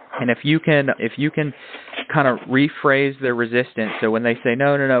 And if you can kind of rephrase their resistance, so when they say,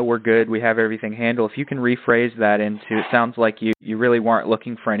 no, we're good, we have everything handled, if you can rephrase that into, it sounds like you really weren't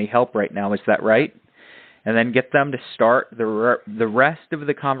looking for any help right now, is that right? And then get them to start the rest of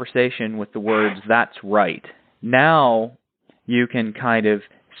the conversation with the words, that's right. Now you can kind of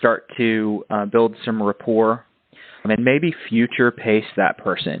start to build some rapport and maybe future pace that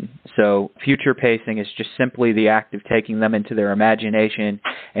person. So future pacing is just simply the act of taking them into their imagination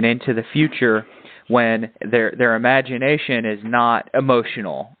and into the future when their imagination is not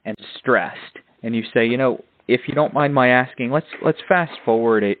emotional and stressed. And you say, if you don't mind my asking, let's fast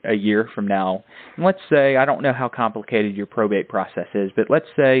forward a year from now. And let's say, I don't know how complicated your probate process is, but let's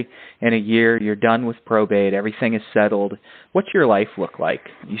say in a year you're done with probate, everything is settled. What's your life look like?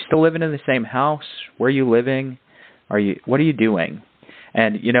 You still living in the same house? Where are you living? What are you doing?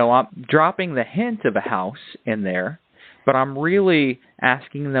 And, I'm dropping the hint of a house in there, but I'm really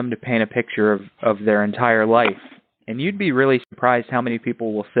asking them to paint a picture of their entire life. And you'd be really surprised how many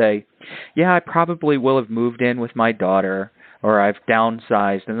people will say, yeah, I probably will have moved in with my daughter, or I've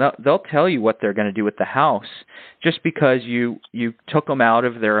downsized. And they'll tell you what they're going to do with the house just because you took them out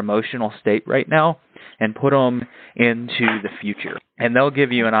of their emotional state right now and put them into the future. And they'll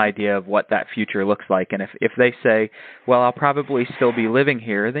give you an idea of what that future looks like. And if they say, well, I'll probably still be living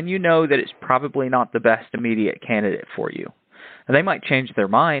here, then you know that it's probably not the best immediate candidate for you. And they might change their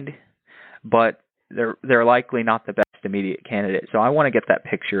mind, but they're likely not the best immediate candidate. So I want to get that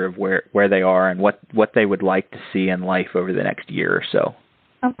picture of where they are and what they would like to see in life over the next year or so.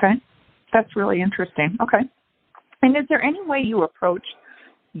 Okay. That's really interesting. Okay. And is there any way you approach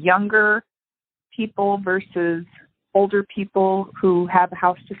younger people versus older people who have a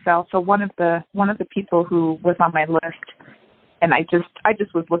house to sell? So one of the people who was on my list, and I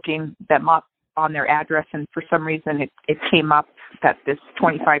just was looking them up on their address, and for some reason it came up that this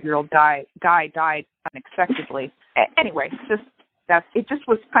 25-year-old guy died unexpectedly. Anyway, it just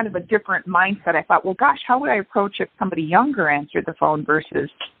was kind of a different mindset. I thought, well, gosh, how would I approach if somebody younger answered the phone versus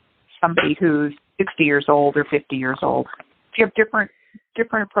somebody who's 60 years old or 50 years old? Do you have different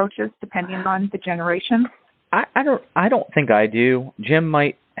approaches depending on the generation? I don't think I do. Jim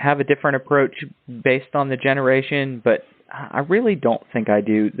might have a different approach based on the generation, but I really don't think I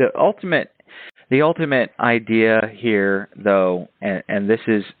do. The ultimate idea here, though, and this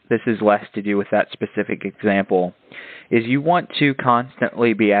is less to do with that specific example, is you want to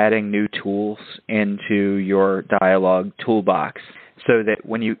constantly be adding new tools into your dialogue toolbox so that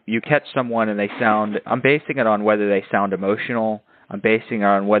when you catch someone and they sound, I'm basing it on whether they sound emotional, I'm basing it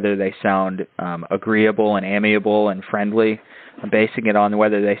on whether they sound agreeable and amiable and friendly. I'm basing it on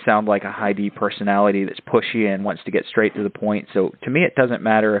whether they sound like a high D personality that's pushy and wants to get straight to the point. So to me, it doesn't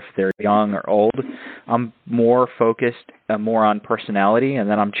matter if they're young or old. I'm more focused more on personality, and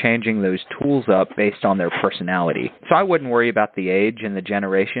then I'm changing those tools up based on their personality. So I wouldn't worry about the age and the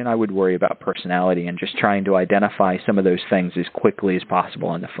generation. I would worry about personality and just trying to identify some of those things as quickly as possible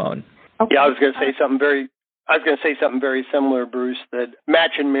on the phone. Okay. Yeah, I was going to say something very similar, Bruce, that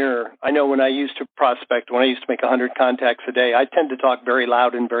match and mirror. I know when I used to prospect, when I used to make 100 contacts a day, I tend to talk very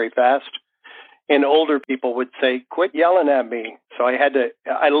loud and very fast. And older people would say, quit yelling at me. So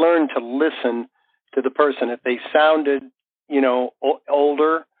I learned to listen to the person. If they sounded,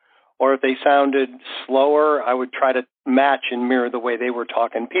 older, or if they sounded slower, I would try to match and mirror the way they were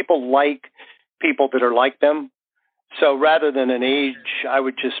talking. People like people that are like them. So rather than an age, I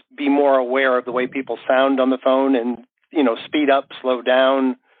would just be more aware of the way people sound on the phone and, speed up, slow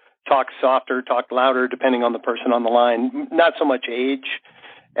down, talk softer, talk louder, depending on the person on the line. Not so much age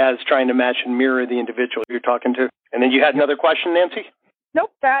as trying to match and mirror the individual you're talking to. And then you had another question, Nancy?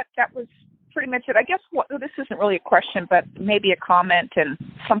 Nope, that was pretty much it. I guess this isn't really a question, but maybe a comment and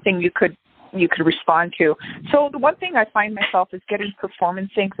something you could respond to. So the one thing I find myself is getting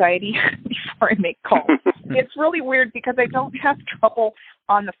performance anxiety before I make calls. It's really weird because I don't have trouble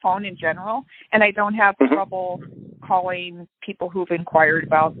on the phone in general, and I don't have trouble calling people who've inquired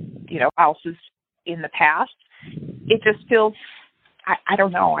about, houses in the past. It just feels, I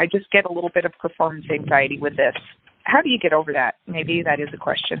don't know, I just get a little bit of performance anxiety with this. How do you get over that? Maybe that is a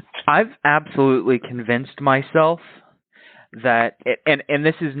question. I've absolutely convinced myself that, and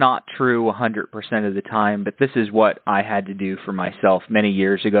this is not true 100% of the time, but this is what I had to do for myself many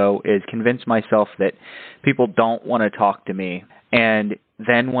years ago, is convince myself that people don't want to talk to me. And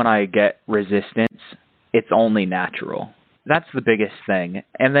then when I get resistance, it's only natural. That's the biggest thing.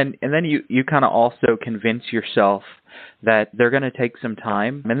 And then you kind of also convince yourself that they're going to take some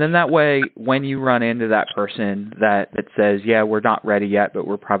time. And then that way, when you run into that person that says, yeah, we're not ready yet, but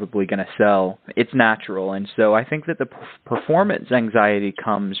we're probably going to sell, it's natural. And so I think that the performance anxiety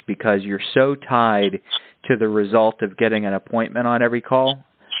comes because you're so tied to the result of getting an appointment on every call.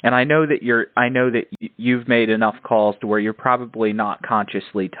 And I know that you've made enough calls to where you're probably not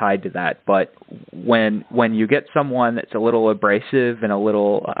consciously tied to that. But when you get someone that's a little abrasive and a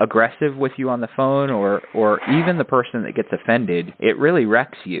little aggressive with you on the phone, or even the person that gets offended, it really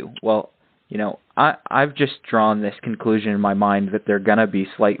wrecks you. Well, I've just drawn this conclusion in my mind that they're going to be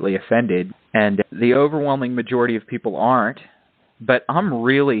slightly offended, and the overwhelming majority of people aren't. But I'm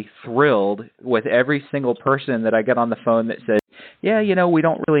really thrilled with every single person that I get on the phone that says, yeah, we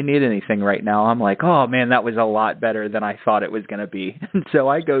don't really need anything right now. I'm like, oh man, that was a lot better than I thought it was going to be. And so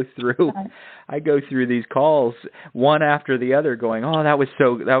I go through these calls one after the other going, oh, that was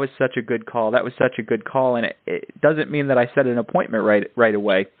such a good call. That was such a good call. And it doesn't mean that I set an appointment right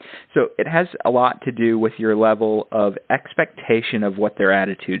away. So it has a lot to do with your level of expectation of what their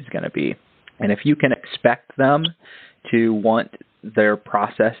attitude is going to be. And if you can expect them to want their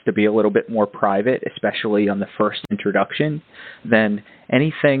process to be a little bit more private, especially on the first introduction, then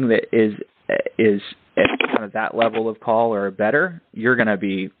anything that is at kind of that level of call or better, you're going to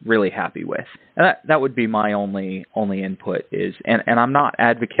be really happy with. And that would be my only input is, and I'm not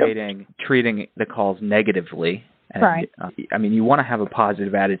advocating treating the calls negatively. And, right. I mean, you want to have a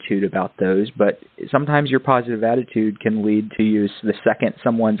positive attitude about those, but sometimes your positive attitude can lead to you the second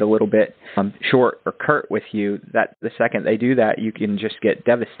someone's a little bit short or curt with you, that the second they do that, you can just get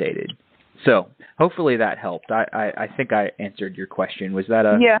devastated. So hopefully that helped. I think I answered your question. Was that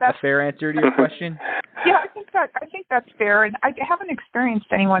a fair answer to your question? Yeah, I think that's fair. And I haven't experienced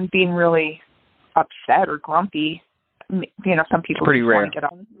anyone being really upset or grumpy. Some people pretty rare. Want to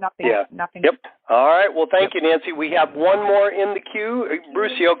get on. Nothing. Yep. All right. Well, thank you, Nancy. We have one more in the queue.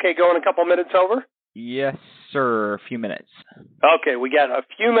 Bruce, you okay going a couple minutes over? Yes, sir. A few minutes. Okay, we got a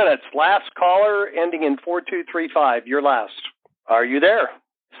few minutes. Last caller ending in 4235. You're last. Are you there?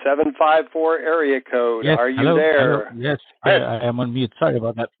 754 area code. Yes, are you hello, there? Hello. Yes, I am on mute. Sorry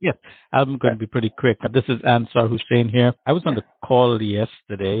about that. Yes, I'm going to be pretty quick. This is Ansar Hussein here. I was on the call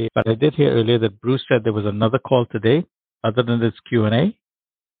yesterday, but I did hear earlier that Bruce said there was another call today other than this Q&A.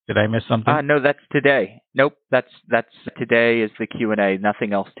 Did I miss something? No, that's today. Nope, that's today is the Q&A.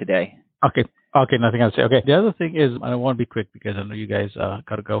 Nothing else today. Okay, nothing else. Okay, the other thing is, and I want to be quick because I know you guys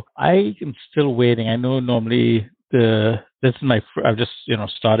got to go. I am still waiting. I know normally this is I've just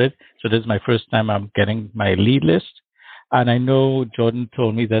started, so this is my first time I'm getting my lead list, and I know Jordan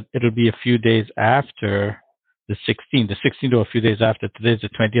told me that it'll be a few days after the 16th or a few days after. Today's the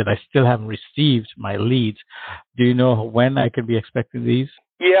 20th. I still haven't received my leads. Do you know when I can be expecting these?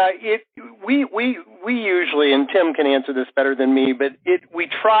 Yeah, we usually, and Tim can answer this better than me, but we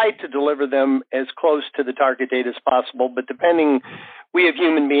try to deliver them as close to the target date as possible. But we have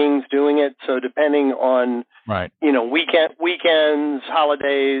human beings doing it, so depending on weekends,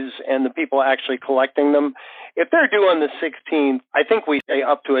 holidays, and the people actually collecting them. If they're due on the 16th, I think we say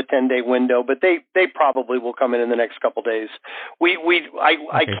up to a 10-day window, but they probably will come in the next couple days.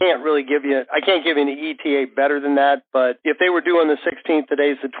 I can't really give you an ETA better than that, but if they were due on the 16th,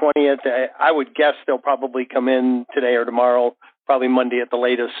 today's the 20th, I would guess they'll probably come in today or tomorrow, probably Monday at the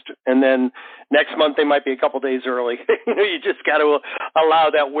latest. And then next month they might be a couple days early. You just got to allow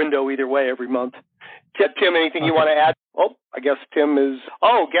that window either way every month. Tim, anything you want to add? Oh, I guess Tim is...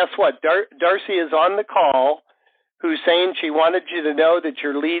 Oh, guess what? Darcy is on the call, who's saying she wanted you to know that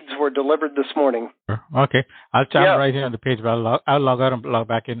your leads were delivered this morning. Okay. I'll tell right here on the page, but I'll log out and log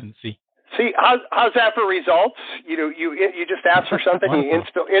back in and see. See, how's that for results? You just ask for something,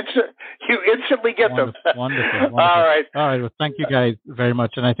 you instantly get them. Wonderful. All right. Well, thank you guys very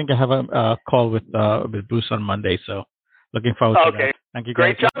much. And I think I have a call with Bruce on Monday, so looking forward to that. Thank you,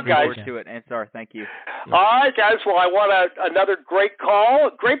 guys. Great job, guys. Look forward to it, Ansar. Thank you. All right, guys. Well, I want another great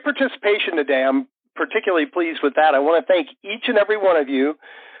call, great participation today. I'm particularly pleased with that. I want to thank each and every one of you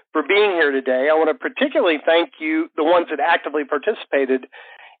for being here today. I want to particularly thank you, the ones that actively participated.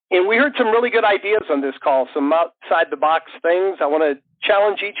 And we heard some really good ideas on this call, some outside-the-box things. I want to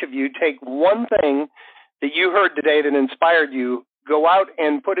challenge each of you, take one thing that you heard today that inspired you Go out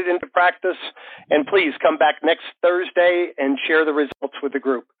and put it into practice. And please come back next Thursday and share the results with the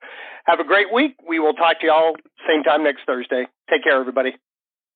group. Have a great week. We will talk to you all same time next Thursday. Take care, everybody.